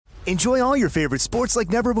Enjoy all your favorite sports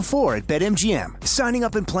like never before at BetMGM. Signing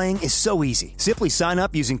up and playing is so easy. Simply sign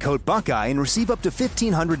up using code Buckeye and receive up to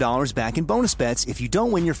 $1,500 back in bonus bets if you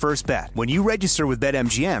don't win your first bet. When you register with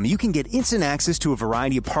BetMGM, you can get instant access to a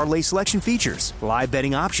variety of parlay selection features, live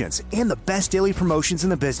betting options, and the best daily promotions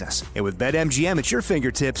in the business. And with BetMGM at your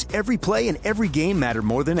fingertips, every play and every game matter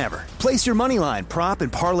more than ever. Place your moneyline, prop,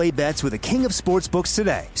 and parlay bets with the king of sportsbooks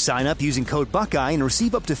today. Sign up using code Buckeye and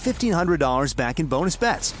receive up to $1,500 back in bonus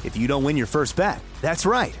bets if you don't win your first bet. That's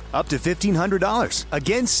right, up to $1,500.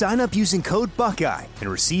 Again, sign up using code Buckeye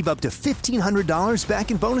and receive up to $1,500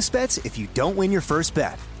 back in bonus bets if you don't win your first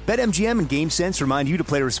bet. BetMGM and GameSense remind you to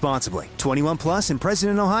play responsibly. 21 plus and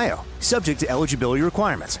present in Ohio. Subject to eligibility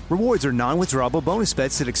requirements. Rewards are non-withdrawable bonus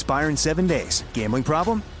bets that expire in 7 days. Gambling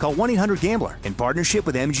problem? Call 1-800-GAMBLER in partnership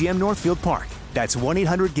with MGM Northfield Park. That's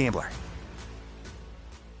 1-800-GAMBLER.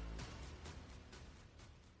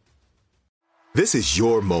 This is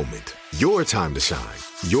your moment, your time to shine,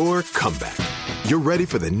 your comeback. You're ready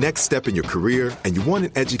for the next step in your career, and you want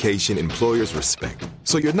an education employers respect.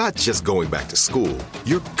 So you're not just going back to school,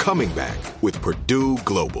 you're coming back with Purdue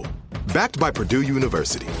Global. Backed by Purdue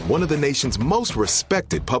University, one of the nation's most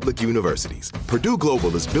respected public universities, Purdue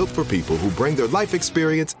Global is built for people who bring their life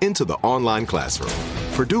experience into the online classroom.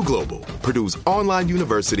 Purdue Global, Purdue's online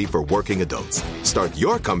university for working adults. Start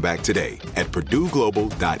your comeback today at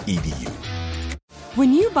purdueglobal.edu.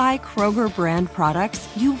 When you buy Kroger brand products,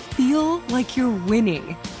 you feel like you're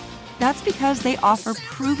winning. That's because they offer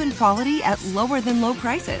proven quality at lower than low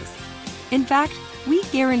prices. In fact, we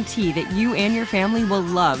guarantee that you and your family will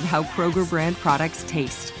love how Kroger brand products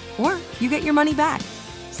taste, or you get your money back.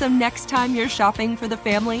 So next time you're shopping for the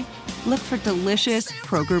family, look for delicious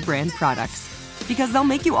Kroger brand products, because they'll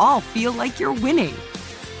make you all feel like you're winning.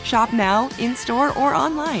 Shop now, in-store, or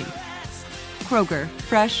online. Kroger,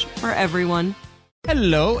 fresh for everyone.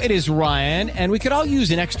 Hello, it is Ryan, and we could all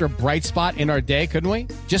use an extra bright spot in our day, couldn't we?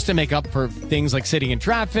 Just to make up for things like sitting in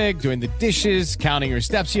traffic, doing the dishes, counting your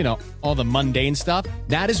steps, you know, all the mundane stuff.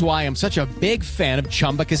 That is why I'm such a big fan of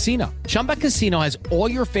Chumba Casino. Chumba Casino has all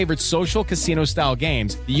your favorite social casino-style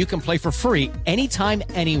games that you can play for free anytime,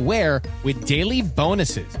 anywhere with daily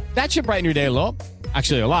bonuses. That should brighten your day a little.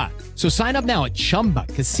 Actually, a lot. So sign up now at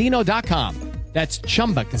ChumbaCasino.com. That's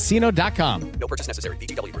ChumbaCasino.com. No purchase necessary.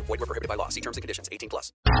 VGW Group. Void where prohibited by law. See terms and conditions. 18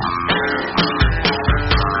 plus.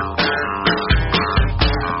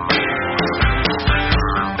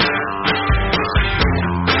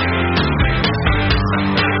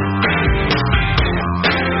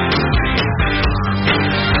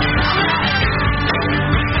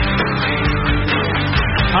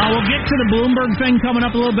 We'll get to the Bloomberg thing coming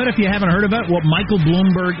up a little bit if you haven't heard of it. What Michael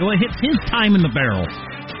Bloomberg, well, it's his time in the barrel.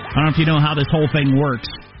 I don't know if you know how this whole thing works.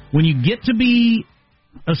 When you get to be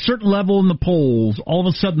a certain level in the polls, all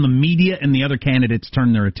of a sudden the media and the other candidates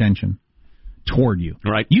turn their attention toward you.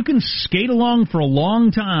 Right. You can skate along for a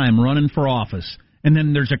long time running for office, and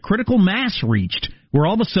then there's a critical mass reached where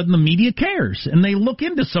all of a sudden the media cares, and they look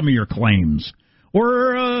into some of your claims.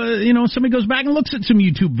 Or, somebody goes back and looks at some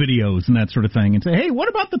YouTube videos and that sort of thing and say, hey, what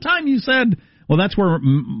about the time you said... Well, that's where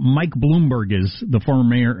Mike Bloomberg is, the former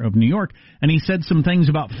mayor of New York, and he said some things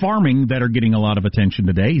about farming that are getting a lot of attention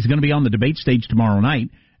today. He's going to be on the debate stage tomorrow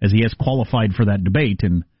night, as he has qualified for that debate,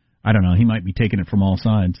 and I don't know, he might be taking it from all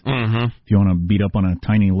sides. Mm-hmm. If you want to beat up on a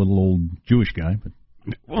tiny little old Jewish guy. But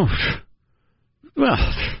of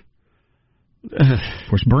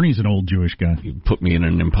course, Bernie's an old Jewish guy. You put me in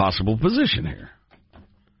an impossible position here.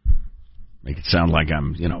 Make it sound like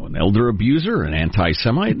I'm, an elder abuser, an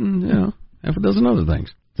anti-Semite, and, half a dozen other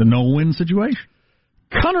things. It's a no-win situation.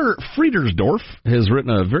 Connor Friedersdorf has written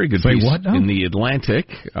a very good piece in The Atlantic,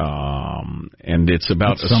 and it's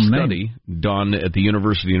about a study done at the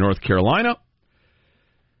University of North Carolina.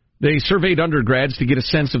 They surveyed undergrads to get a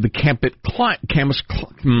sense of the campus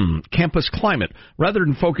climate. Rather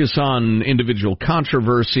than focus on individual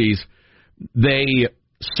controversies, they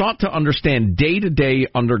sought to understand day-to-day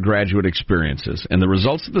undergraduate experiences. And the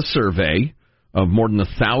results of the survey, of more than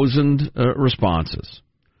 1,000 responses,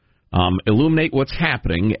 illuminate what's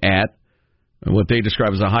happening at what they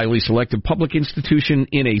describe as a highly selective public institution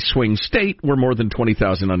in a swing state where more than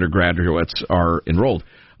 20,000 undergraduates are enrolled.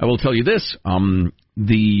 I will tell you this,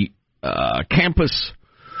 the campus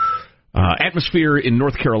atmosphere in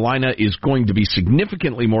North Carolina is going to be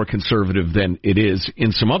significantly more conservative than it is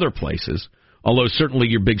in some other places, although certainly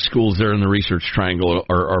your big schools there in the Research Triangle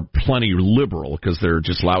are plenty liberal because they're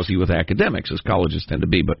just lousy with academics, as colleges tend to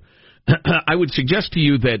be. But I would suggest to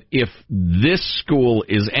you that if this school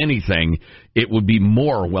is anything, it would be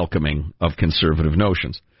more welcoming of conservative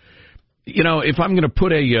notions. If I'm going to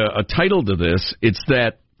put a title to this, it's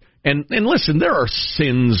that And listen, there are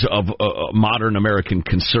sins of modern American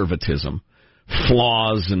conservatism,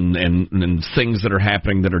 flaws and things that are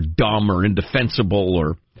happening that are dumb or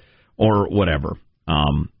indefensible or whatever.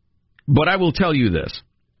 But I will tell you this.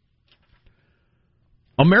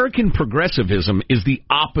 American progressivism is the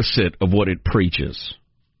opposite of what it preaches,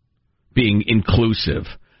 being inclusive.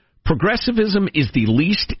 Progressivism is the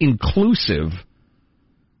least inclusive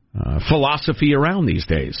philosophy around these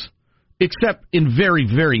days, except in very,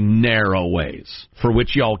 very narrow ways, for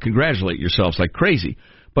which y'all congratulate yourselves like crazy.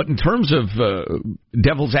 But in terms of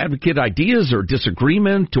devil's advocate ideas or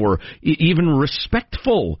disagreement or even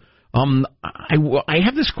respectful, I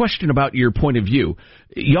have this question about your point of view.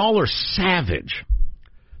 Y'all are savage.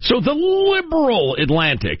 So the liberal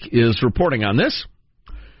Atlantic is reporting on this.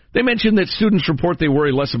 They mentioned that students report they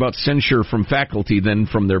worry less about censure from faculty than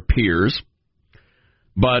from their peers.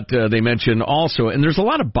 But they mention also, and there's a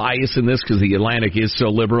lot of bias in this because the Atlantic is so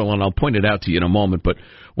liberal, and I'll point it out to you in a moment, but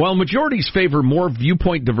while majorities favor more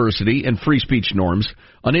viewpoint diversity and free speech norms,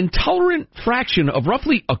 an intolerant fraction of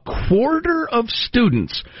roughly a quarter of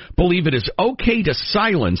students believe it is okay to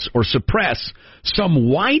silence or suppress some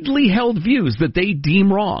widely held views that they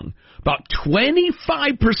deem wrong. About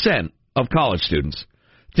 25% of college students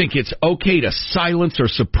think it's okay to silence or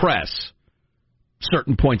suppress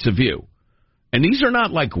certain points of view. And these are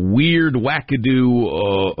not like weird,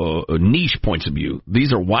 wackadoo, niche points of view.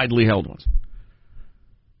 These are widely held ones.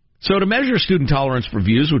 So to measure student tolerance for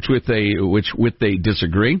views with they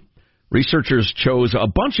disagree, researchers chose a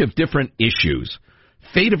bunch of different issues.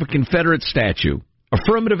 Fate of a Confederate statue,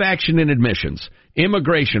 affirmative action in admissions,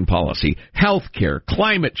 immigration policy, health care,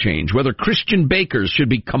 climate change, whether Christian bakers should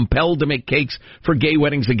be compelled to make cakes for gay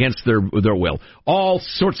weddings against their will. All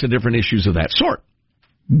sorts of different issues of that sort.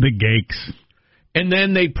 The geeks. And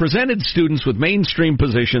then they presented students with mainstream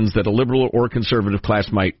positions that a liberal or conservative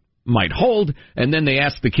class might hold, and then they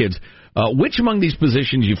asked the kids, which among these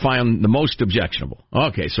positions you find the most objectionable?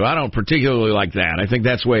 Okay, so I don't particularly like that. I think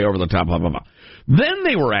that's way over the top, blah, blah, blah. Then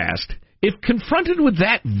they were asked, if confronted with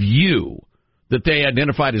that view that they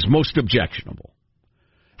identified as most objectionable,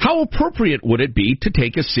 how appropriate would it be to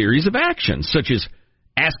take a series of actions, such as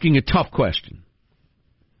asking a tough question?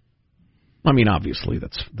 I mean, obviously,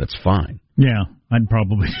 that's fine. Yeah, I'd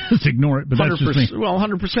probably just ignore it, but that's just me. Well,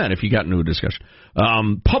 100% if you got into a discussion.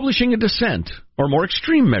 Publishing a dissent or more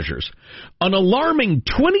extreme measures. An alarming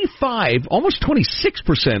 25, almost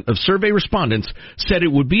 26% of survey respondents said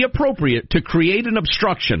it would be appropriate to create an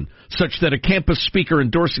obstruction such that a campus speaker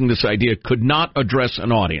endorsing this idea could not address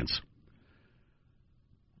an audience.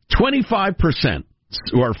 25%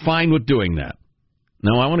 who are fine with doing that.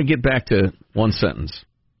 Now, I want to get back to one sentence.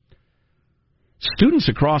 Students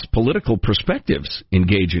across political perspectives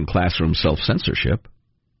engage in classroom self-censorship.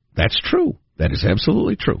 That's true. That is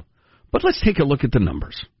absolutely true. But let's take a look at the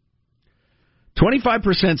numbers.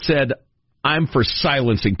 25% said, I'm for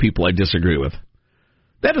silencing people I disagree with.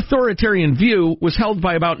 That authoritarian view was held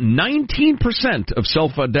by about 19% of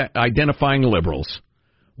self-identifying liberals.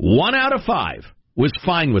 1 out of 5 was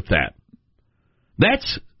fine with that.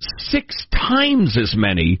 That's 6 times as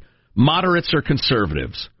many moderates or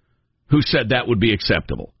conservatives who said that would be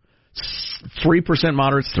acceptable. 3%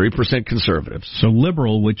 moderates, 3% conservatives. So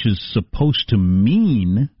liberal, which is supposed to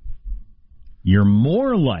mean you're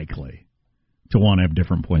more likely to want to have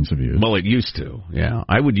different points of view. Well, it used to, yeah.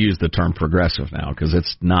 I would use the term progressive now because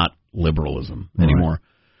it's not liberalism anymore.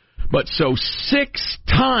 Right. But so 6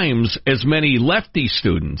 times as many lefty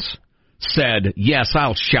students said, yes,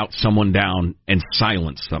 I'll shout someone down and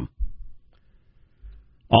silence them.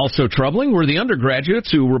 Also troubling were the undergraduates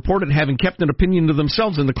who reported having kept an opinion to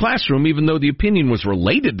themselves in the classroom, even though the opinion was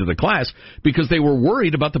related to the class, because they were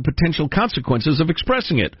worried about the potential consequences of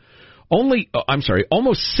expressing it.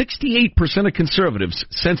 Almost 68% of conservatives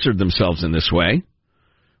censored themselves in this way,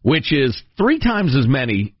 which is 3 times as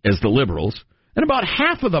many as the liberals, and about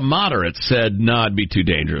half of the moderates said, no, it'd be too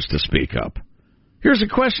dangerous to speak up. Here's a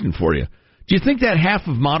question for you. Do you think that half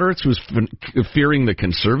of moderates was fearing the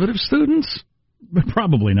conservative students?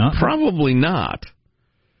 Probably not. Probably not.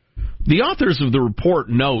 The authors of the report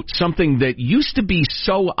note something that used to be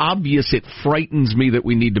so obvious it frightens me that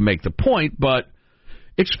we need to make the point, but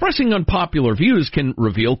expressing unpopular views can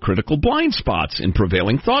reveal critical blind spots in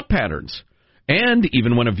prevailing thought patterns. And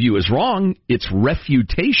even when a view is wrong, its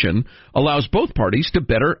refutation allows both parties to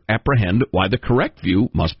better apprehend why the correct view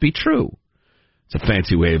must be true. It's a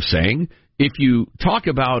fancy way of saying, if you talk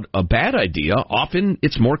about a bad idea, often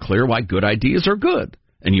it's more clear why good ideas are good,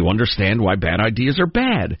 and you understand why bad ideas are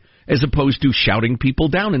bad, as opposed to shouting people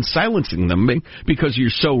down and silencing them because you're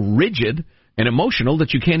so rigid and emotional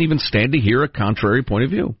that you can't even stand to hear a contrary point of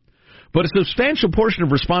view. But a substantial portion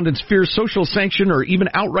of respondents fear social sanction or even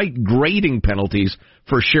outright grading penalties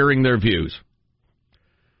for sharing their views.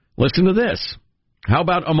 Listen to this. How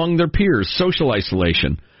about among their peers, social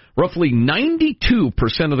isolation? Roughly 92%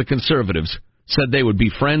 of the conservatives said they would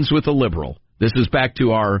be friends with a liberal. This is back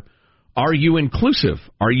to our, are you inclusive?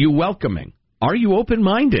 Are you welcoming? Are you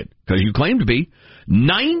open-minded? Because you claim to be.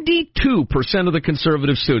 92% of the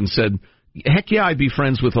conservative students said, heck yeah, I'd be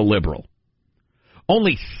friends with a liberal.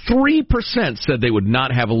 Only 3% said they would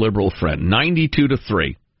not have a liberal friend,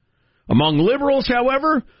 92-3. Among liberals,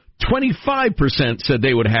 however, 25% said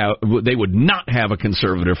they would not have a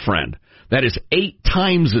conservative friend. That is 8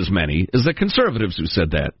 times as many as the conservatives who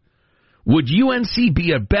said that. Would UNC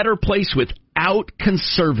be a better place without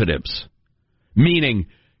conservatives? Meaning,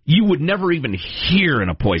 you would never even hear an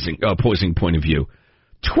opposing point of view.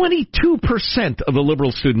 22% of the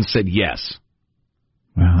liberal students said yes.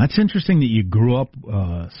 Wow, that's interesting that you grew up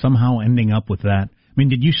somehow ending up with that. I mean,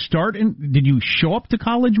 did you show up to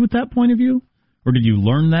college with that point of view? Or did you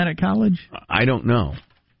learn that at college? I don't know.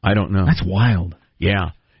 That's wild.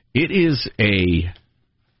 Yeah. It is a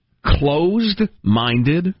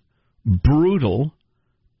closed-minded, brutal,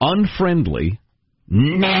 unfriendly,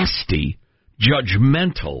 nasty,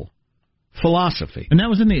 judgmental philosophy. And that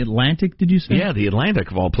was in the Atlantic, did you say? Yeah, the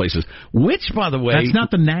Atlantic of all places. Which, by the way... That's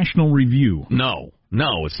not the National Review. No,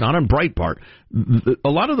 it's not on Breitbart. A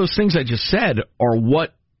lot of those things I just said are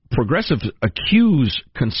what progressives accuse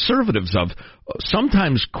conservatives of,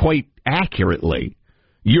 sometimes quite accurately.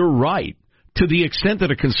 You're right. To the extent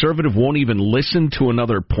that a conservative won't even listen to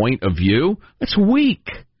another point of view, that's weak.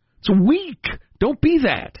 It's weak. Don't be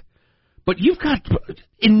that. But you've got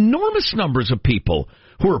enormous numbers of people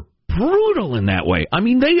who are brutal in that way. I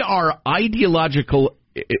mean, they are ideological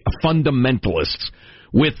fundamentalists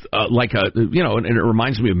with and it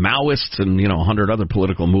reminds me of Maoists and 100 other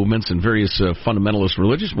political movements and various fundamentalist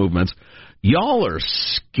religious movements. Y'all are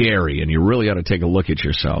scary, and you really ought to take a look at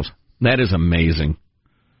yourselves. That is amazing.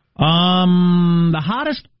 The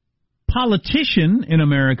hottest politician in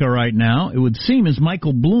America right now, it would seem, is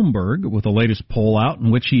Michael Bloomberg, with the latest poll out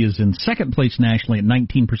in which he is in second place nationally at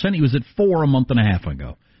 19%. He was at 4 a month and a half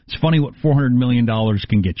ago. It's funny what $400 million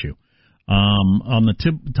can get you. On the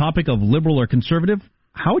topic of liberal or conservative,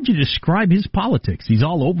 how would you describe his politics? He's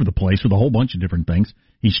all over the place with a whole bunch of different things.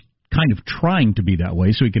 He's kind of trying to be that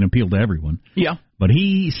way so he can appeal to everyone. Yeah. But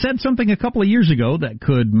he said something a couple of years ago that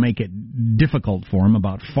could make it difficult for him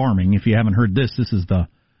about farming. If you haven't heard this is the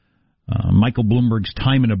Michael Bloomberg's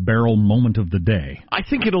time in a barrel moment of the day. I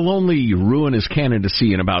think it'll only ruin his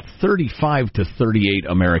candidacy in about 35 to 38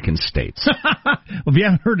 American states. Well, if you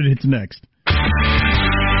haven't heard it, it's next.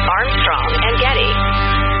 Armstrong and Getty.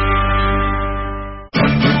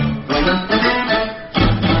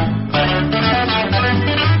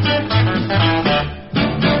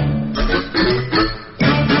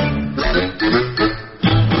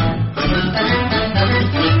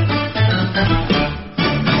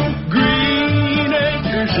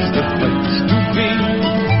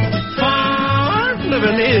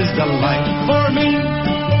 Is the life for me.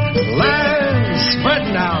 Land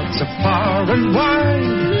spreading out so far and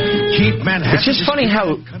wide. Keep Manhattan. It's just funny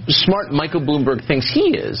how smart Michael Bloomberg thinks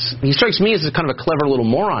he is. He strikes me as a kind of a clever little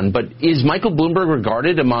moron, but is Michael Bloomberg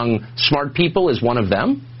regarded among smart people as one of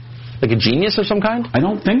them? Like a genius of some kind? I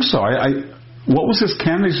don't think so. What was his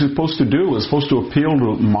candidate supposed to do? Was supposed to appeal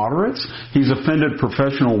to moderates? He's offended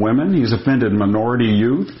professional women. He's offended minority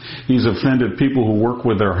youth. He's offended people who work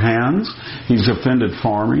with their hands. He's offended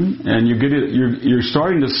farming. And you're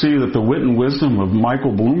starting to see that the wit and wisdom of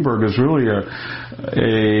Michael Bloomberg is really a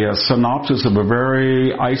synopsis of a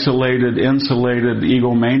very isolated, insulated,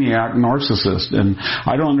 egomaniac narcissist. And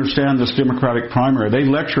I don't understand this Democratic primary. They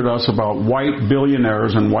lectured us about white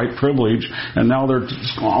billionaires and white privilege, and now they're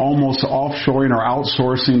almost offshoring or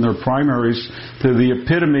outsourcing their primaries to the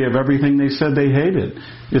epitome of everything they said they hated.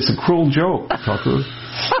 It's a cruel joke, Tucker.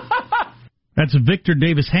 That's Victor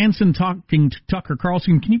Davis Hanson talking to Tucker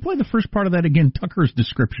Carlson. Can you play the first part of that again? Tucker's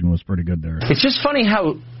description was pretty good there. It's just funny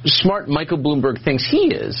how smart Michael Bloomberg thinks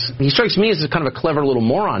he is. He strikes me as a kind of a clever little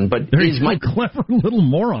moron, but he's a clever little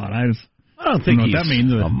moron. I don't think he's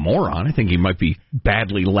a moron. I think he might be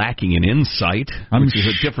badly lacking in insight, which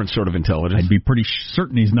is a different sort of intelligence. I'd be pretty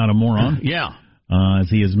certain he's not a moron. Yeah. As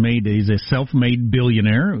he's a self-made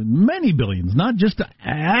billionaire, many billions, not just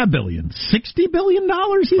a billion, $60 billion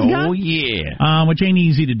he's got. Oh, yeah. Which ain't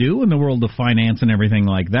easy to do in the world of finance and everything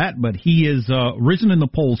like that, but he has risen in the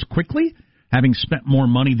polls quickly, having spent more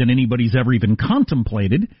money than anybody's ever even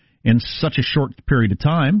contemplated in such a short period of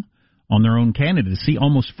time on their own candidacy,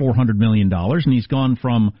 almost $400 million, and he's gone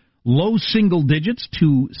from low single digits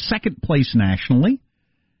to second place nationally,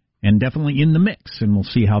 and definitely in the mix, and we'll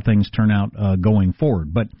see how things turn out going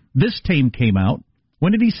forward. But this team came out.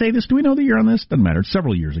 When did he say this? Do we know the year on this? Doesn't matter. It's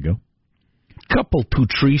several years ago. Couple, two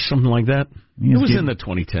trees, something like that. It was in the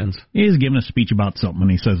 2010s. He's giving a speech about something,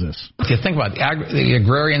 and he says this. If you think about it, the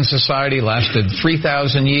agrarian society lasted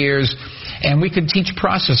 3,000 years, and we could teach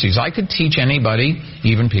processes. I could teach anybody,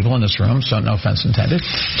 even people in this room, so no offense intended,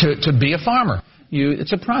 to be a farmer.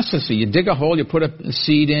 It's a process. You dig a hole, you put a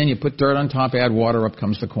seed in, you put dirt on top, add water, up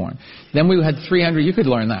comes the corn. Then we had 300. You could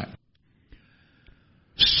learn that.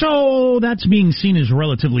 So that's being seen as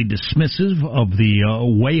relatively dismissive of the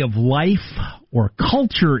way of life or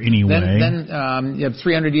culture anyway. Then you have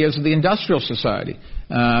 300 years of the industrial society.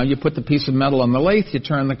 You put the piece of metal on the lathe, you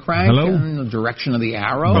turn the crank in the direction of the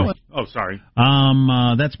arrow. Oh, sorry.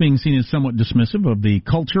 That's being seen as somewhat dismissive of the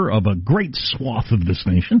culture of a great swath of this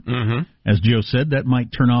nation. Mm-hmm. As Joe said, that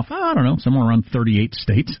might turn off, I don't know, somewhere around 38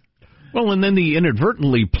 states. Well, and then the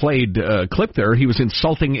inadvertently played clip there, he was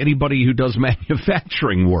insulting anybody who does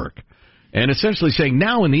manufacturing work. And essentially saying,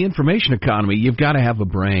 now in the information economy, you've got to have a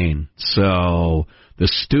brain. So the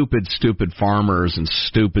stupid farmers and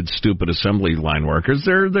stupid assembly line workers,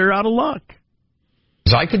 they're out of luck.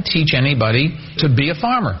 I could teach anybody to be a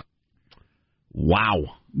farmer.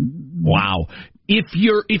 Wow. If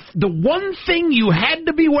the one thing you had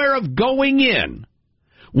to beware of going in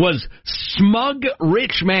was smug,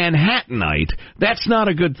 rich Manhattanite, that's not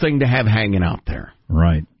a good thing to have hanging out there.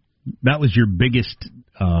 Right. That was your biggest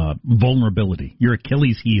vulnerability, your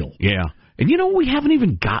Achilles heel. Yeah. And you know what we haven't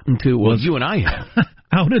even gotten to? Well, you and I have.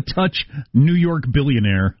 Out of touch New York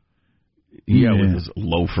billionaire. Yeah, with his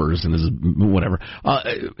loafers and his whatever.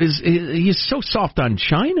 He's so soft on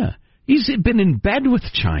China. He's been in bed with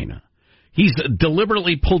China. He's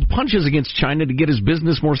deliberately pulled punches against China to get his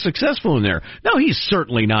business more successful in there. Now, he's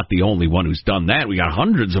certainly not the only one who's done that. We got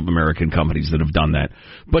hundreds of American companies that have done that.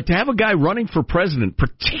 But to have a guy running for president,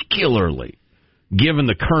 particularly given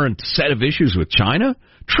the current set of issues with China,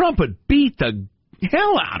 Trump would beat the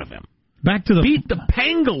hell out of him. Beat the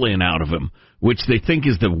pangolin out of him, which they think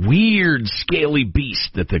is the weird, scaly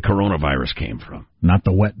beast that the coronavirus came from. Not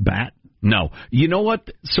the wet bat. No. You know what?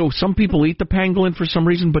 So some people eat the pangolin for some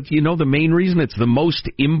reason, but you know the main reason? It's the most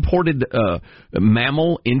imported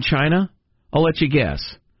mammal in China? I'll let you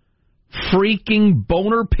guess. Freaking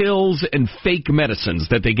boner pills and fake medicines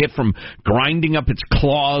that they get from grinding up its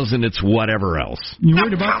claws and its whatever else.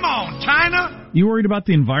 Come on, China! You worried about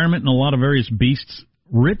the environment and a lot of various beasts?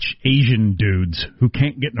 Rich Asian dudes who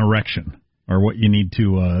can't get an erection are what you need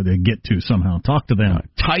to get to somehow. Talk to them.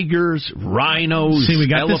 Tigers, rhinos, we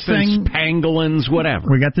got elephants, pangolins, whatever.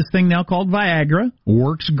 We got this thing now called Viagra.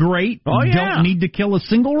 Works great. Oh, yeah. Don't need to kill a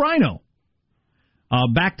single rhino.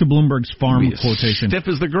 Back to Bloomberg's farm quotation. Stiff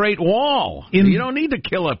as the Great Wall. You don't need to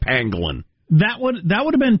kill a pangolin. That would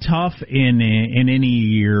have been tough in any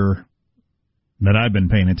year that I've been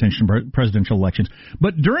paying attention to presidential elections.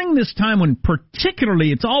 But during this time when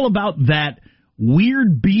particularly it's all about that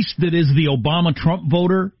weird beast that is the Obama-Trump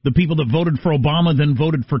voter, the people that voted for Obama then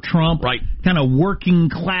voted for Trump, right? Kind of working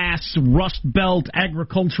class, Rust Belt,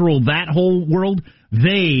 agricultural, that whole world,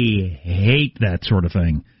 they hate that sort of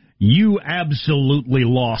thing. You absolutely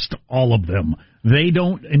lost all of them. They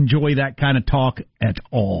don't enjoy that kind of talk at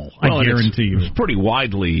all, I guarantee you. It's pretty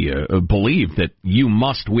widely believed that you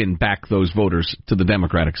must win back those voters to the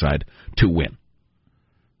Democratic side to win.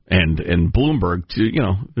 And Bloomberg,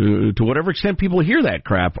 to whatever extent people hear that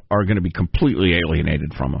crap, are going to be completely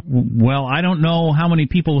alienated from him. Well, I don't know how many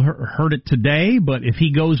people heard it today, but if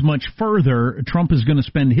he goes much further, Trump is going to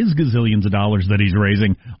spend his gazillions of dollars that he's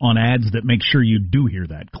raising on ads that make sure you do hear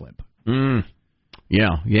that clip.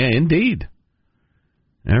 Yeah, indeed.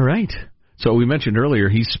 All right. So we mentioned earlier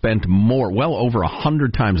he spent well over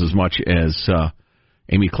 100 times as much as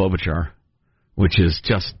Amy Klobuchar, which is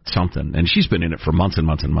just something. And she's been in it for months and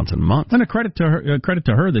months and months and months. And a credit to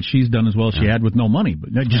her that she's done as well as she had with no money,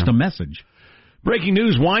 but just a message. Breaking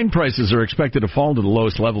news, wine prices are expected to fall to the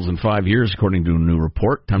lowest levels in 5 years, according to a new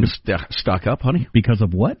report. Time to stock up, honey. Because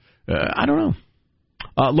of what? I don't know.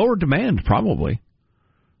 Lower demand, probably.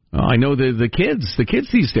 I know the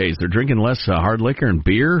kids these days, they're drinking less hard liquor and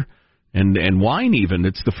beer and wine even.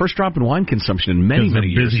 It's the first drop in wine consumption in many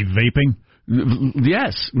years. Busy vaping?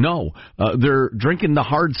 Yes, no. They're drinking the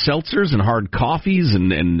hard seltzers and hard coffees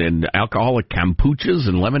and alcoholic kombuchas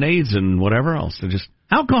and lemonades and whatever else. They're just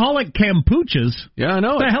alcoholic kombuchas? Yeah, I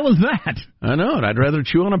know. What the hell is that? I know it. I'd rather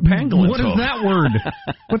chew on a pangolin. What is that word?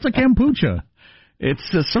 What's a kombucha? It's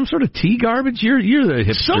some sort of tea garbage. You're the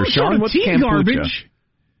hipster, Some Sean. sort of What's tea kombucha? garbage?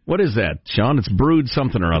 What is that, Sean? It's brewed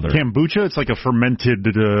something or other. Kombucha. It's like a fermented.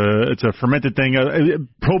 It's a fermented thing.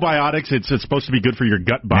 Probiotics. It's supposed to be good for your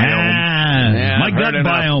gut biome. My gut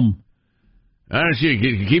biome.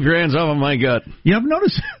 You keep your hands off of my gut. Yeah, I've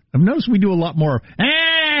noticed we do a lot more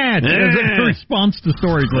as a response to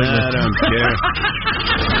stories like this. I don't care.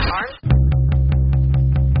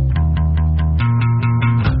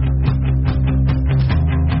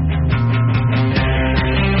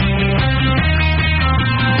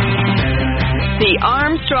 The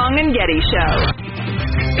Armstrong and Getty Show.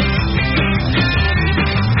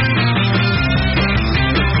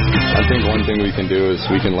 I think one thing we can do is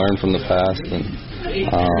we can learn from the past, and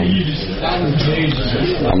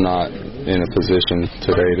I'm not in a position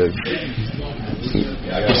today to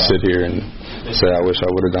sit here and say I wish I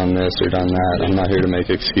would have done this or done that. I'm not here to make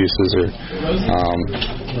excuses or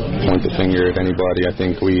point the finger at anybody. I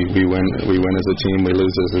think we win as a team, we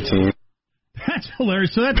lose as a team. That's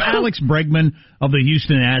hilarious. So that's Alex Bregman of the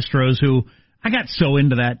Houston Astros, who I got so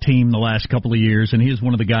into that team the last couple of years, and he's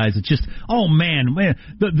one of the guys that just, man,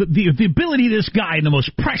 the ability of this guy in the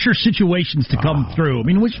most pressure situations to come through. I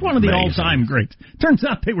mean, which one of the all-time greats. Turns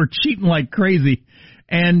out they were cheating like crazy.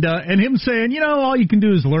 And him saying, all you can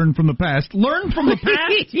do is learn from the past. Learn from the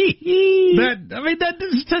past?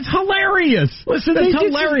 That's hilarious. Listen, that's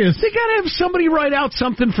hilarious. They got to have somebody write out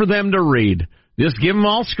something for them to read. Just give them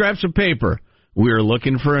all scraps of paper. We were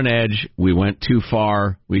looking for an edge. We went too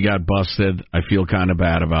far. We got busted. I feel kind of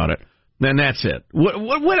bad about it. Then that's it.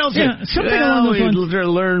 What else? Yeah, something along those lines. We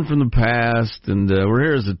learn from the past, and we're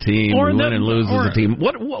here as a team. We win and lose as a team.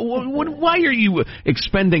 Why are you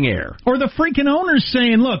expending air? Or the freaking owners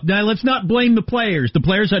saying, look, now let's not blame the players. The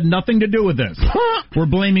players had nothing to do with this. We're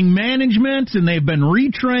blaming management, and they've been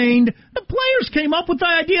retrained. The players came up with the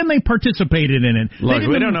idea, and they participated in it. Look,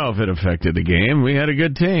 we don't know if it affected the game. We had a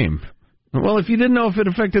good team. Well, if you didn't know if it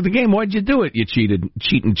affected the game, why'd you do it, you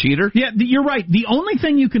cheating cheater? Yeah, you're right. The only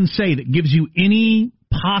thing you can say that gives you any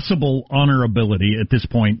possible honorability at this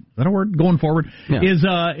point, is that a word going forward, is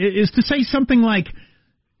to say something like,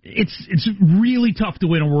 it's really tough to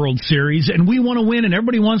win a World Series, and we want to win, and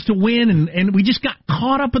everybody wants to win, and we just got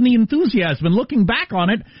caught up in the enthusiasm. And looking back on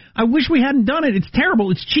it, I wish we hadn't done it. It's terrible.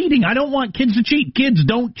 It's cheating. I don't want kids to cheat. Kids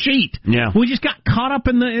don't cheat. Yeah. We just got caught up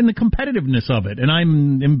in the competitiveness of it, and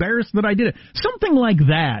I'm embarrassed that I did it. Something like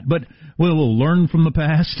that. But we'll learn from the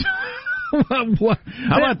past.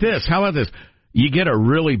 How about this? You get a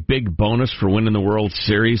really big bonus for winning the World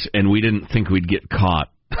Series, and we didn't think we'd get caught.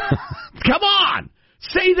 Come on!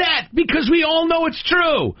 Say that, because we all know it's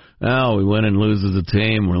true. Oh, we win and lose as a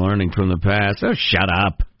team. We're learning from the past. Oh, shut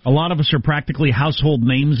up. A lot of us are practically household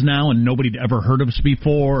names now, and nobody'd ever heard of us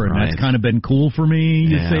before, and that's kind of been cool for me,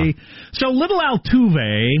 you see. So little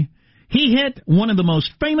Altuve, he hit one of the most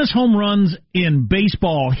famous home runs in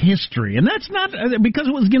baseball history, and that's not because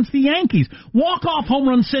it was against the Yankees. Walk-off home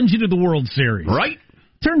run sends you to the World Series. Right.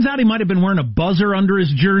 Turns out he might have been wearing a buzzer under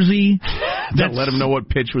his jersey. That let him know what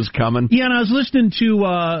pitch was coming. Yeah, and I was listening to,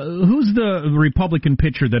 who's the Republican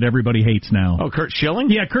pitcher that everybody hates now? Oh, Curt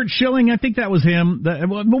Schilling? Yeah, Curt Schilling. I think that was him.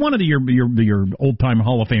 One of your old-time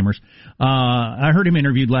Hall of Famers. I heard him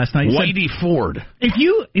interviewed last night. Whitey Ford.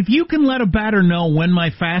 If you can let a batter know when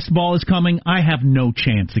my fastball is coming, I have no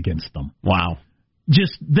chance against them. Wow.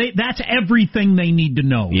 That's everything they need to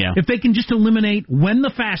know. Yeah. If they can just eliminate when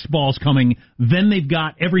the fastball's coming, then they've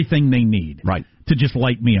got everything they need. Right. To just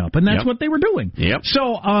light me up. And that's what they were doing. Yep.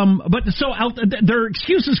 So, their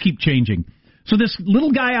excuses keep changing. So this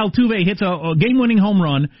little guy Altuve hits a game-winning home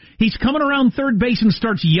run. He's coming around third base and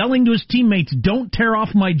starts yelling to his teammates, "Don't tear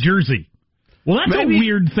off my jersey." Well, that's a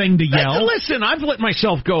weird thing to yell. Listen, I've let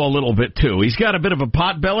myself go a little bit, too. He's got a bit of a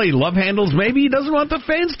pot belly, love handles. Maybe he doesn't want the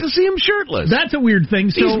fans to see him shirtless. That's a weird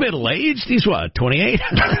thing. He's middle-aged. He's, 28?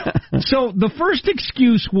 So the first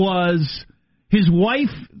excuse was his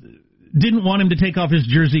wife didn't want him to take off his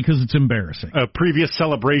jersey because it's embarrassing. A previous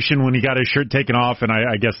celebration when he got his shirt taken off, and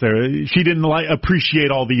I guess she didn't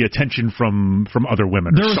appreciate all the attention from other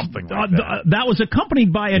women or something like that. That was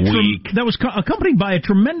accompanied by a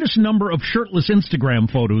tremendous number of shirtless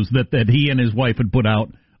Instagram photos that he and his wife had put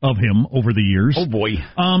out of him over the years. Oh, boy.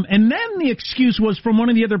 And then the excuse was from one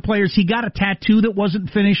of the other players, he got a tattoo that wasn't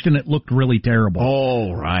finished, and it looked really terrible.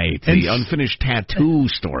 Oh, right. The unfinished tattoo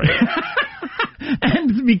story.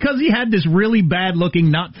 And because he had this really bad-looking,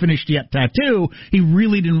 not-finished-yet tattoo, he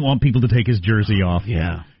really didn't want people to take his jersey off.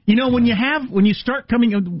 Yeah. You know, when you start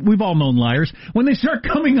coming, we've all known liars, when they start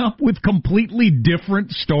coming up with completely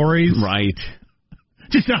different stories. Right.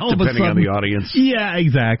 Just all Depending of a sudden. on the audience. Yeah,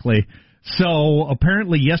 exactly. So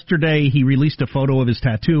apparently yesterday he released a photo of his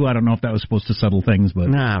tattoo. I don't know if that was supposed to settle things, but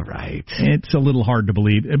right. It's a little hard to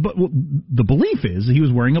believe. But the belief is he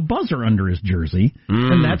was wearing a buzzer under his jersey,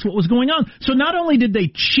 and that's what was going on. So not only did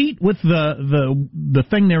they cheat with the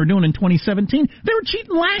thing they were doing in 2017, they were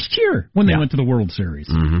cheating last year when they went to the World Series.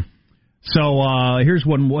 Mm-hmm. So here's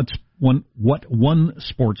what one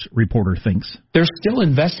sports reporter thinks. They're still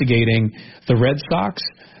investigating the Red Sox.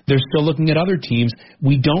 They're still looking at other teams.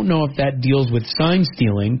 We don't know if that deals with sign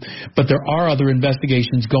stealing, but there are other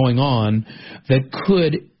investigations going on that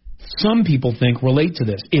could, some people think, relate to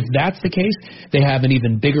this. If that's the case, they have an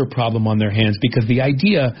even bigger problem on their hands, because the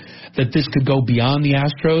idea that this could go beyond the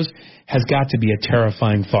Astros has got to be a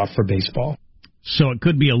terrifying thought for baseball. So it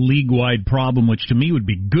could be a league-wide problem, which to me would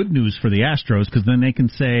be good news for the Astros, because then they can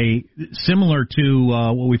say, similar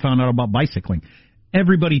to what we found out about bicycling,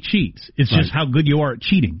 everybody cheats. It's just how good you are at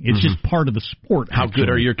cheating. It's just part of the sport. How good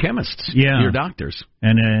are your chemists? Yeah. Your doctors?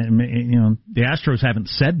 And, the Astros haven't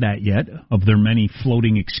said that yet of their many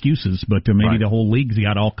floating excuses, but maybe the whole league's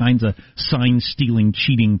got all kinds of sign-stealing,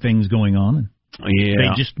 cheating things going on. Yeah.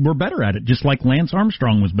 They just were better at it, just like Lance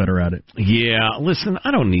Armstrong was better at it. Yeah, listen,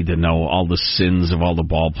 I don't need to know all the sins of all the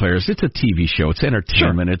ball players. It's a TV show. It's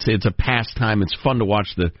entertainment. Sure. It's a pastime. It's fun to watch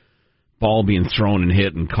the ball being thrown and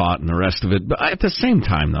hit and caught and the rest of it. But at the same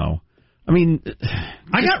time, though, I mean,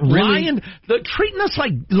 I got really treating us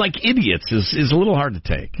like idiots is a little hard to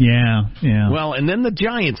take. Yeah. Well, and then the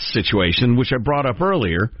Giants situation, which I brought up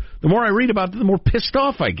earlier, the more I read about it, the more pissed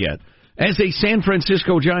off I get. As a San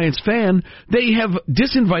Francisco Giants fan, they have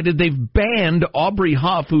they've banned Aubrey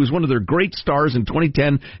Huff, who was one of their great stars in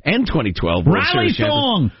 2010 and 2012. Rally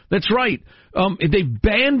song! That's right. They've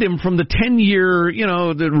banned him from the 10-year,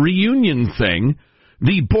 the reunion thing.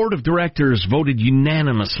 The board of directors voted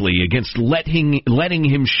unanimously against letting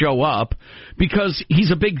him show up because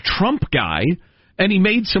he's a big Trump guy. And he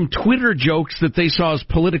made some Twitter jokes that they saw as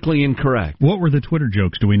politically incorrect. What were the Twitter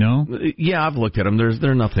jokes? Do we know? Yeah, I've looked at them.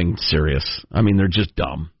 They're nothing serious. I mean, they're just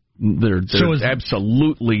dumb. They're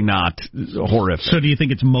absolutely not horrific. So do you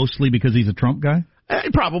think it's mostly because he's a Trump guy?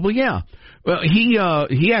 Probably, yeah. Well,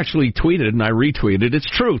 he actually tweeted, and I retweeted. It's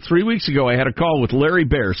true. 3 weeks ago, I had a call with Larry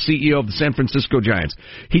Baer, CEO of the San Francisco Giants.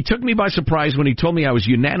 He took me by surprise when he told me I was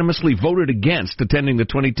unanimously voted against attending the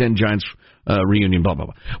 2010 Giants reunion, blah, blah,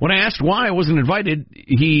 blah. When I asked why I wasn't invited,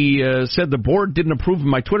 he said the board didn't approve of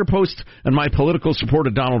my Twitter post and my political support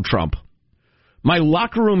of Donald Trump. My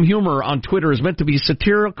locker room humor on Twitter is meant to be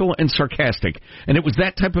satirical and sarcastic, and it was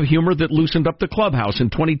that type of humor that loosened up the clubhouse in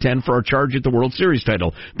 2010 for our charge at the World Series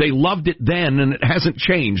title. They loved it then, and it hasn't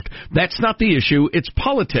changed. That's not the issue. It's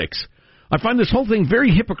politics. I find this whole thing very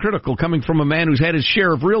hypocritical coming from a man who's had his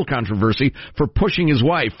share of real controversy for pushing his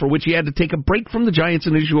wife, for which he had to take a break from the Giants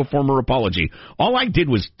and issue a formal apology. All I did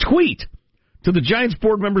was tweet. To the Giants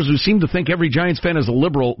board members who seem to think every Giants fan is a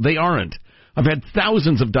liberal, they aren't. I've had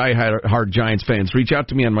thousands of die-hard Giants fans reach out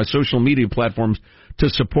to me on my social media platforms to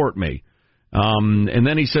support me. And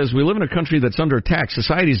then he says, we live in a country that's under attack.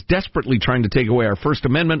 Society is desperately trying to take away our First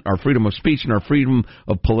Amendment, our freedom of speech, and our freedom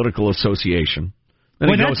of political association. Then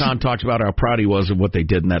he goes on, talks about how proud he was of what they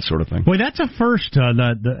did and that sort of thing. Boy, that's a first.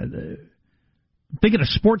 Thinking of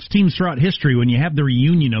sports teams throughout history, when you have the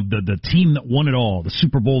reunion of the team that won it all, the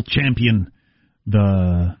Super Bowl champion,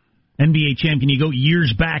 the NBA champion, you go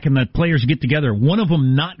years back and the players get together, one of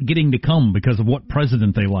them not getting to come because of what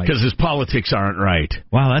president they like. Because his politics aren't right.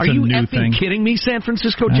 Wow, that's a new thing. Are you kidding me, San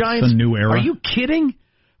Francisco Giants? That's a new era. Are you kidding?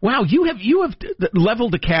 Wow, you have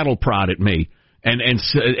leveled a cattle prod at me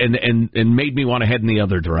and made me want to head in the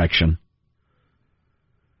other direction.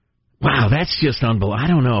 Wow, that's just unbelievable. I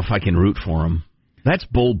don't know if I can root for him. That's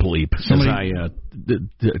bull bleep, as I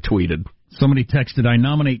tweeted. Somebody texted, I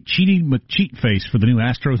nominate Cheaty McCheatface for the new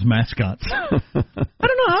Astros mascots. I don't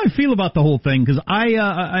know how I feel about the whole thing, because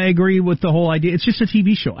I agree with the whole idea. It's just a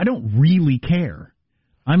TV show. I don't really care.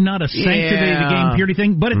 I'm not a sanctity of the game purity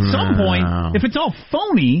thing. But at some point, if it's all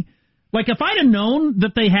phony, like if I'd have known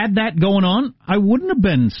that they had that going on, I wouldn't have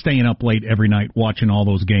been staying up late every night watching all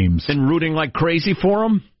those games. And rooting like crazy for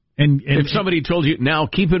them? And if somebody told you, now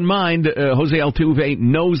keep in mind, Jose Altuve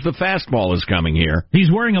knows the fastball is coming here.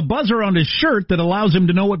 He's wearing a buzzer on his shirt that allows him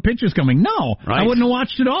to know what pitch is coming. No, right. I wouldn't have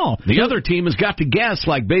watched it all. The other team has got to guess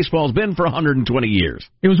like baseball's been for 120 years.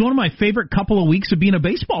 It was one of my favorite couple of weeks of being a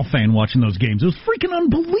baseball fan watching those games. It was freaking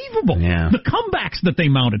unbelievable. Yeah. The comebacks that they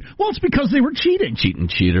mounted. Well, it's because they were cheating. Cheating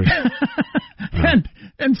cheaters.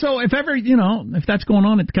 And so if ever, if that's going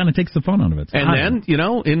on, it kind of takes the fun out of it. And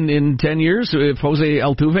then, in 10 years, if Jose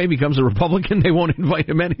Altuve becomes a Republican, they won't invite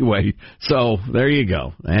him anyway. So there you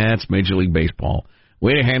go. That's Major League Baseball.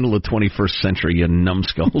 Way to handle the 21st century, you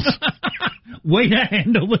numbskulls. Way to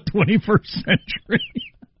handle the 21st century.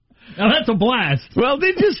 Now, that's a blast. Well,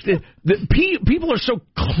 people are so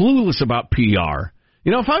clueless about PR.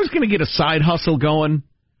 You know, if I was going to get a side hustle going,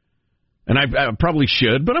 and I probably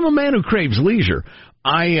should, but I'm a man who craves leisure,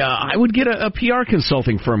 I would get a PR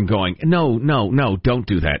consulting firm going. No, don't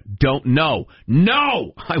do that.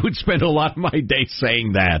 No. I would spend a lot of my day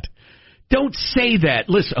saying that. Don't say that.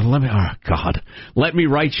 Listen, let me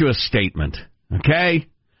write you a statement, okay?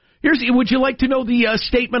 Would you like to know the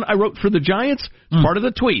statement I wrote for the Giants? It's part of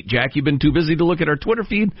the tweet. Jack, you've been too busy to look at our Twitter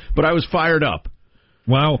feed, but I was fired up.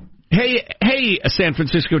 Wow. Hey, San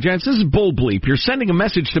Francisco Giants, this is Bull Bleep. You're sending a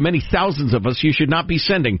message to many thousands of us you should not be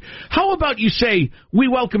sending. How about you say, we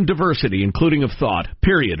welcome diversity, including of thought,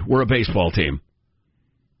 period. We're a baseball team.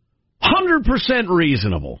 100%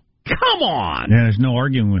 reasonable. Come on. Yeah, there's no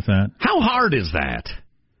arguing with that. How hard is that?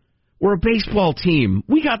 We're a baseball team.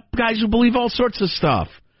 We got guys who believe all sorts of stuff.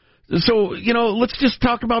 So, let's just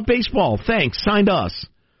talk about baseball. Thanks. Signed us.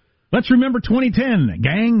 Let's remember 2010,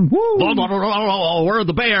 gang. Woo! We're in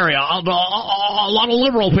the Bay Area. A lot of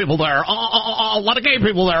liberal people there. A lot of gay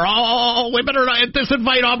people there. We better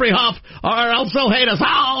disinvite Aubrey Huff or else they'll hate us.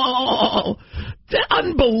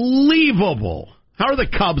 Unbelievable. How are the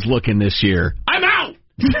Cubs looking this year? I'm out.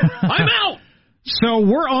 I'm out. So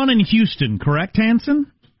we're on in Houston, correct, Hanson?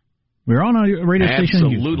 We're on a radio station.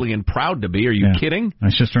 Absolutely, and proud to be. Are you kidding? My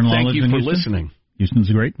sister-in-law Thank lives you in for Houston. listening. Houston's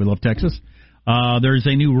great. We love Texas. There's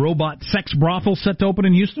a new robot sex brothel set to open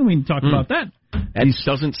in Houston. We can talk about that. That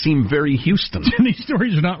doesn't seem very Houston. These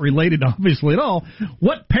stories are not related, obviously, at all.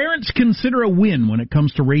 What parents consider a win when it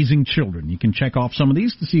comes to raising children? You can check off some of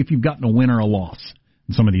these to see if you've gotten a win or a loss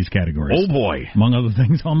in some of these categories. Oh, boy. Among other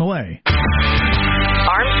things on the way.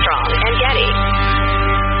 Armstrong and Getty.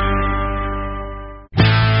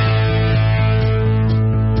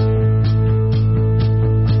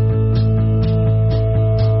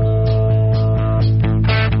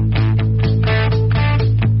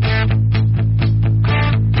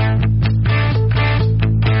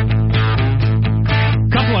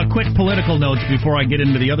 Quick political notes before I get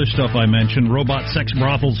into the other stuff I mentioned. Robot sex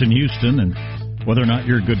brothels in Houston and whether or not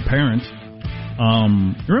you're a good parent.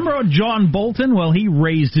 Remember John Bolton? Well, he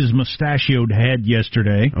raised his mustachioed head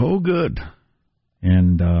yesterday. Oh, good.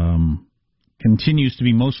 And continues to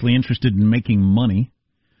be mostly interested in making money.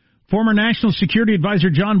 Former National Security Advisor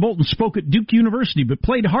John Bolton spoke at Duke University, but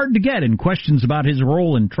played hard to get in questions about his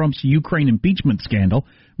role in Trump's Ukraine impeachment scandal.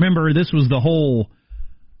 Remember, this was the whole...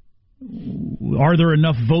 Are there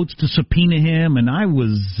enough votes to subpoena him? And I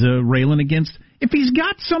was railing against, if he's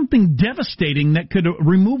got something devastating that could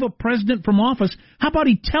remove a president from office, how about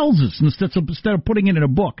he tells us instead of putting it in a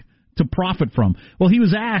book to profit from? Well, he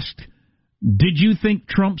was asked, did you think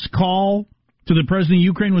Trump's call to the president of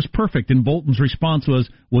Ukraine was perfect? And Bolton's response was,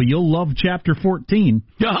 well, you'll love Chapter 14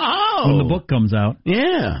 when the book comes out.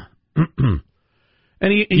 Yeah.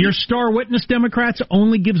 And your star witness, Democrats,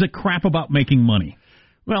 only gives a crap about making money.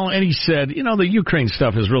 Well, and he said, the Ukraine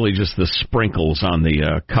stuff is really just the sprinkles on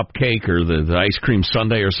the cupcake or the ice cream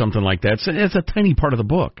sundae or something like that. It's a tiny part of the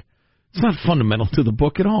book. It's not fundamental to the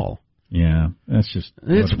book at all. Yeah, that's just...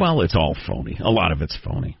 It's all phony. A lot of it's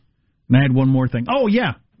phony. And I had one more thing. Oh,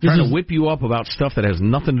 yeah. Trying to whip you up about stuff that has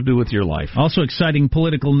nothing to do with your life. Also exciting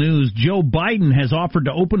political news. Joe Biden has offered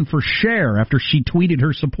to open for Cher after she tweeted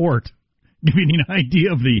her support. Giving you an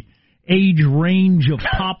idea of the age range of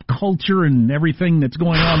pop culture and everything that's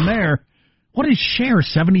going on there. What is Cher,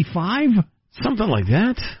 75? Something like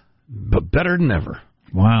that, but better than ever.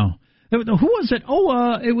 Wow. Who was it?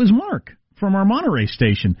 It was Mark from our Monterey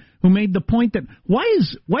station who made the point that why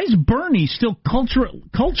is Bernie still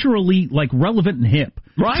culturally relevant and hip?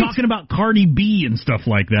 Right. Talking about Cardi B and stuff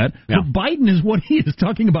like that. Yeah. But Biden is what he is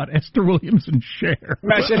talking about Esther Williams and Cher.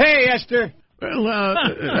 I said, hey, Esther. Well,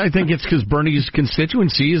 I think it's because Bernie's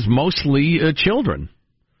constituency is mostly children,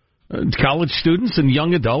 college students and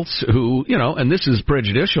young adults who, and this is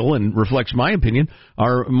prejudicial and reflects my opinion,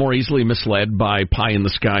 are more easily misled by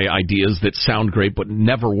pie-in-the-sky ideas that sound great but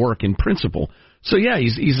never work in principle. So, yeah,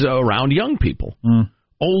 he's around young people.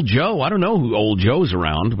 Old Joe, I don't know who Old Joe's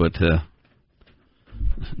around, but...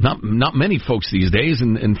 Not many folks these days,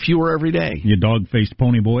 and fewer every day. You dog-faced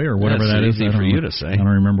pony boy or whatever that is. Easy for you to say. I don't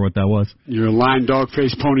remember what that was. You're a lying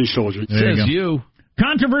dog-faced pony soldier. Says you.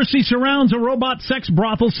 Controversy surrounds a robot sex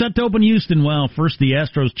brothel set to open Houston. Well, first the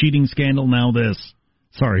Astros cheating scandal, now this.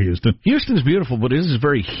 Sorry, Houston. Houston's beautiful, but it is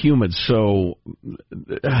very humid, so...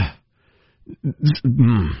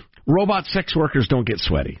 robot sex workers don't get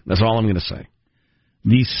sweaty. That's all I'm going to say.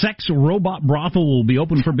 The sex robot brothel will be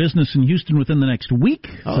open for business in Houston within the next week.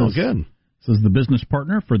 Oh, good. This is the business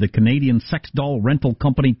partner for the Canadian sex doll rental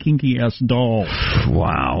company Kinky S Doll.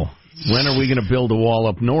 Wow. When are we going to build a wall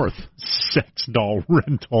up north? Sex doll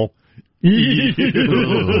rental.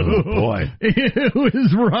 Oh, boy. It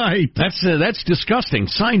was right. That's disgusting.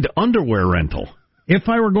 Signed underwear rental. If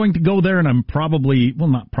I were going to go there, and I'm probably, well,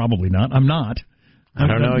 not probably not, I'm not. I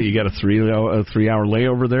don't know. You got a 3-hour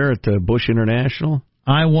layover there at Bush International?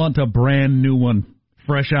 I want a brand new one,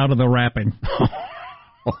 fresh out of the wrapping.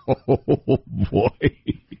 Oh, boy.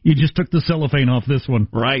 You just took the cellophane off this one.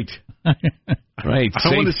 Right. Right.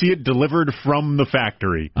 I want to see it delivered from the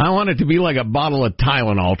factory. I want it to be like a bottle of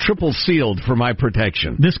Tylenol, triple sealed for my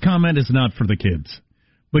protection. This comment is not for the kids.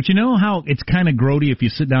 But you know how it's kind of grody if you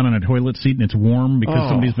sit down on a toilet seat and it's warm because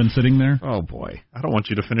somebody's been sitting there? Oh, boy. I don't want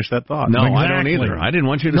you to finish that thought. No, exactly. I don't either. I didn't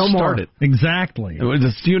want you to start it. Exactly.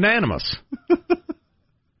 It's unanimous.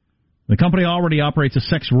 The company already operates a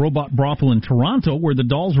sex robot brothel in Toronto where the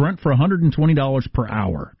dolls rent for $120 per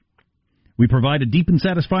hour. We provide a deep and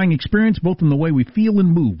satisfying experience both in the way we feel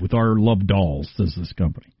and move with our loved dolls, says this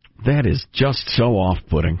company. That is just so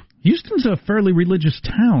off-putting. Houston's a fairly religious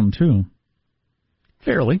town, too.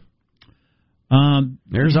 Fairly.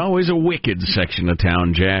 There's always a wicked section of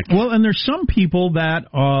town, Jack. Well, and there's some people that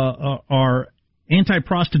are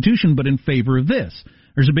anti-prostitution but in favor of this.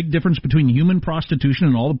 There's a big difference between human prostitution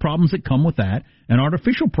and all the problems that come with that and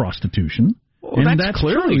artificial prostitution. Well, and that's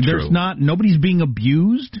clearly true. There's nobody's being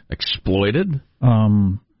abused. Exploited.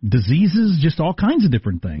 Diseases, just all kinds of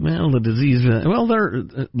different things. Well, the disease,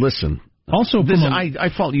 listen. Also, I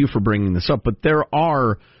fault you for bringing this up, but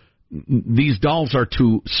these dolls are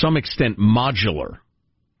to some extent modular.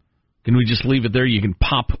 Can we just leave it there? You can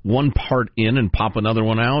pop one part in and pop another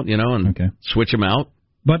one out, and switch them out.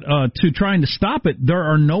 But to trying to stop it, there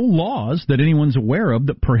are no laws that anyone's aware of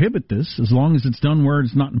that prohibit this, as long as it's done where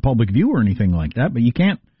it's not in public view or anything like that. But you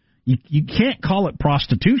can't call it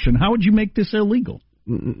prostitution. How would you make this illegal?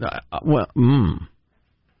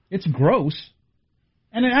 It's gross,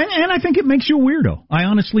 and I think it makes you a weirdo. I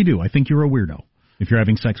honestly do. I think you're a weirdo if you're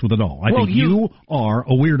having sex with a doll. I think you are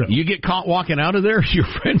a weirdo. You get caught walking out of there, your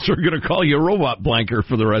friends are going to call you a robot blanker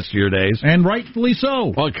for the rest of your days. And rightfully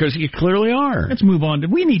so. Well, because you clearly are. Let's move on.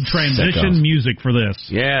 We need transition music for this.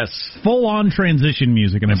 Yes. Full-on transition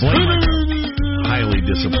music, and I blame it. Highly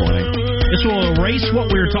disappointing. This will erase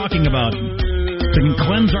what we were talking about. It can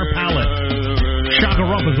cleanse our palate. Shaka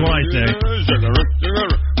up is what I say.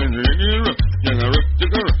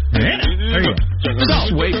 Yeah, there you go. This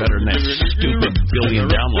is way better than that stupid billion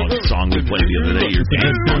download song we played the other day. You're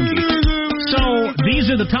damn monkey. So,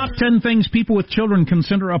 these are the top 10 things people with children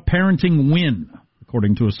consider a parenting win,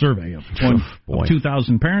 according to a survey of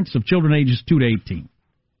 2,000 parents of children ages 2 to 18.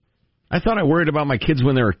 I thought I worried about my kids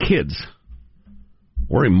when they were kids.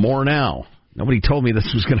 Worry more now. Nobody told me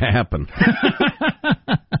this was going to happen.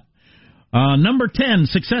 Number 10,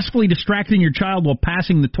 successfully distracting your child while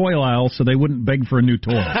passing the toy aisle so they wouldn't beg for a new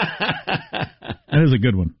toy. That is a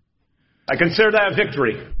good one. I consider that a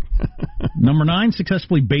victory. Number 9,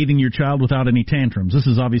 successfully bathing your child without any tantrums. This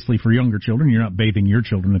is obviously for younger children. You're not bathing your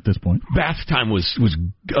children at this point. Bath time was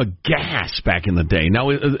a gas back in the day. Now,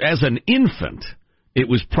 as an infant, it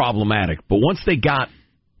was problematic. But once they got,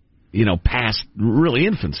 past really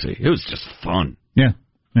infancy, it was just fun. Yeah.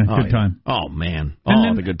 Good time. Oh, man.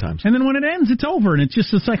 The good times. And then when it ends, it's over. And it's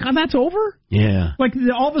like, that's over? Yeah. Like,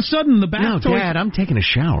 all of a sudden, the bath toys... Dad, I'm taking a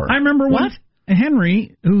shower. I remember when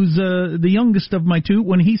Henry, who's the youngest of my two,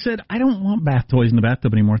 when he said, I don't want bath toys in the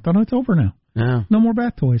bathtub anymore, I thought, it's over now. Yeah. No more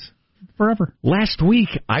bath toys. Forever. Last week,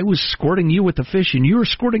 I was squirting you with the fish, and you were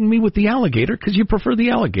squirting me with the alligator because you prefer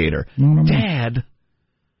the alligator. No Dad.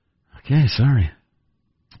 Okay, sorry.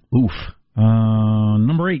 Oof.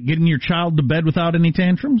 Number 8, getting your child to bed without any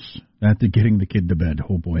tantrums. Getting the kid to bed.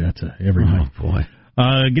 Oh, boy, that's every night. Oh, boy.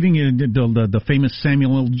 Getting the famous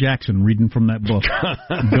Samuel L. Jackson reading from that book.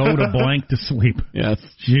 Go to blank to sleep. Yes.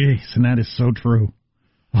 Jeez, and that is so true.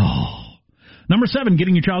 Oh. Number 7,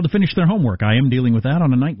 getting your child to finish their homework. I am dealing with that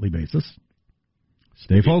on a nightly basis.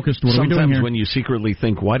 Stay focused. What are we doing here? Sometimes when you secretly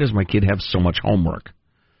think, why does my kid have so much homework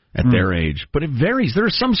at their age? But it varies. There are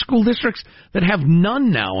some school districts that have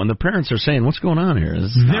none now, and the parents are saying, what's going on here?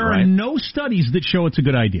 There are no studies that show it's a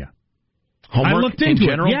good idea. Homework I looked into in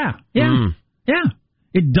general? it. Yeah.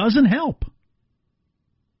 It doesn't help.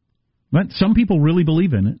 But some people really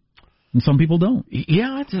believe in it, and some people don't.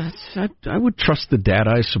 Yeah, I would trust the data,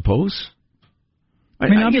 I suppose. I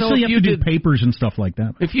mean, obviously you have to do papers and stuff like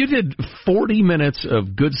that. If you did 40 minutes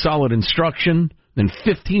of good, solid instruction, then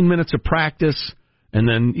 15 minutes of practice, and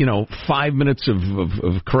then, 5 minutes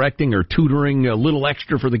of correcting or tutoring, a little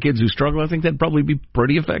extra for the kids who struggle, I think that'd probably be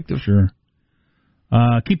pretty effective. Sure.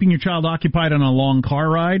 Keeping your child occupied on a long car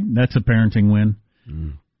ride, that's a parenting win.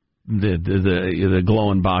 The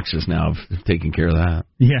glowing boxes now have taken care of that.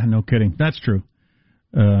 Yeah, no kidding. That's true.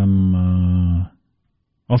 I'll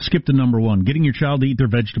skip to number one. Getting your child to eat their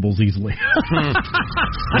vegetables easily.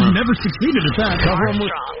 I've never succeeded at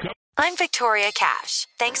that. I'm Victoria Cash.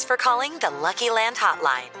 Thanks for calling the Lucky Land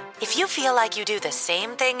Hotline. If you feel like you do the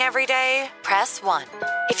same thing every day, press 1.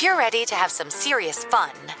 If you're ready to have some serious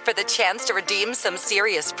fun for the chance to redeem some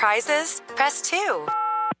serious prizes, press 2.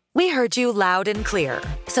 We heard you loud and clear.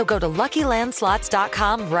 So go to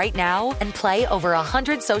LuckyLandSlots.com right now and play over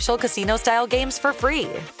 100 social casino-style games for free.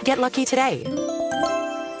 Get lucky today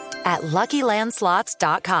at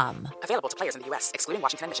LuckyLandSlots.com. Available to players in the U.S., excluding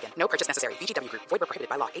Washington and Michigan. No purchase necessary. VGW Group. Void where prohibited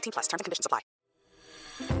by law. 18+. Terms and conditions apply.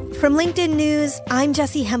 From LinkedIn News, I'm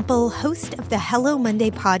Jessie Hempel, host of the Hello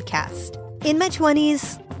Monday podcast. In my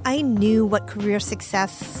 20s, I knew what career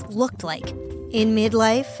success looked like. In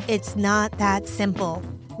midlife, it's not that simple.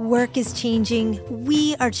 Work is changing,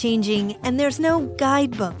 we are changing, and there's no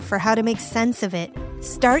guidebook for how to make sense of it.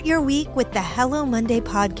 Start your week with the Hello Monday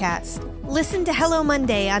podcast. Listen to Hello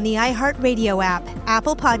Monday on the iHeartRadio app,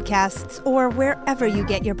 Apple Podcasts, or wherever you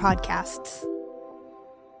get your podcasts.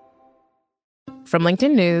 From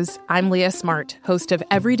LinkedIn News, I'm Leah Smart, host of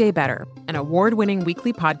Everyday Better, an award-winning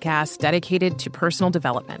weekly podcast dedicated to personal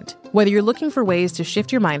development. Whether you're looking for ways to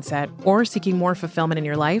shift your mindset or seeking more fulfillment in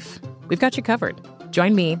your life, we've got you covered.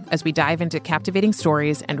 Join me as we dive into captivating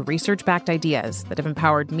stories and research-backed ideas that have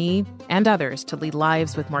empowered me and others to lead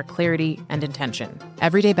lives with more clarity and intention.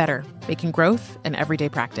 Everyday Better, making growth an everyday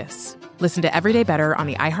practice. Listen to Everyday Better on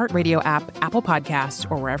the iHeartRadio app, Apple Podcasts,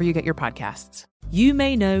 or wherever you get your podcasts. You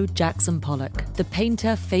may know Jackson Pollock, the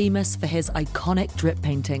painter famous for his iconic drip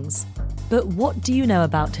paintings. But what do you know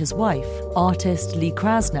about his wife, artist Lee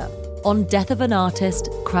Krasner? On Death of an Artist,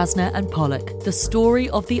 Krasner and Pollock, the story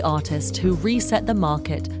of the artist who reset the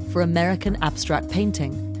market for American abstract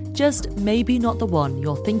painting. Just maybe not the one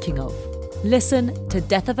you're thinking of. Listen to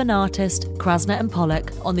Death of an Artist, Krasner and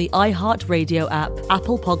Pollock on the iHeartRadio app,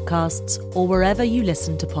 Apple Podcasts, or wherever you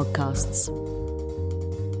listen to podcasts.